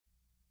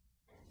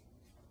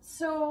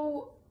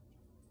So,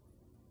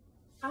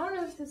 I don't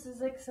know if this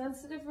is like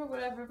sensitive or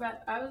whatever,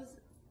 but have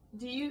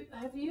you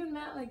and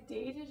Matt like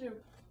dated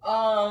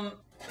or?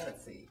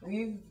 Let's see.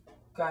 We've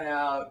gone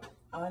out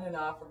on and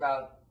off for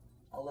about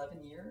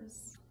 11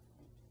 years.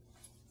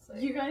 So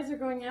you guys are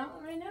going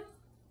out right now?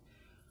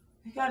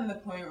 We've gotten to the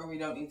point where we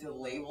don't need to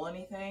label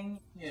anything.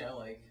 You know,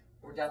 like,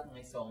 we're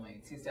definitely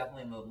soulmates. He's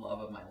definitely the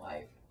love of my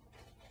life.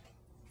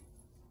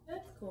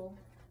 That's cool.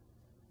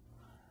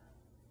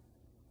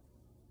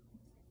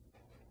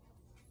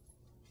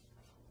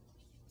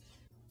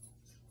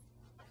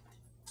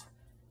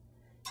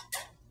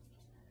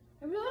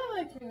 I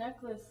really like your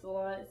necklace a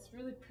lot. It's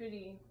really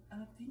pretty.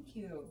 Oh, thank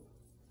you.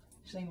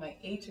 Actually, my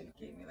agent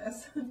gave me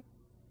this.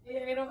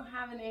 Yeah, I don't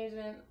have an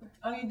agent.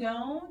 Oh, you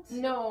don't?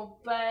 No,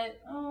 but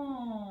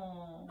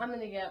Oh. I'm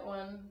gonna get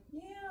one.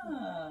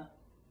 Yeah.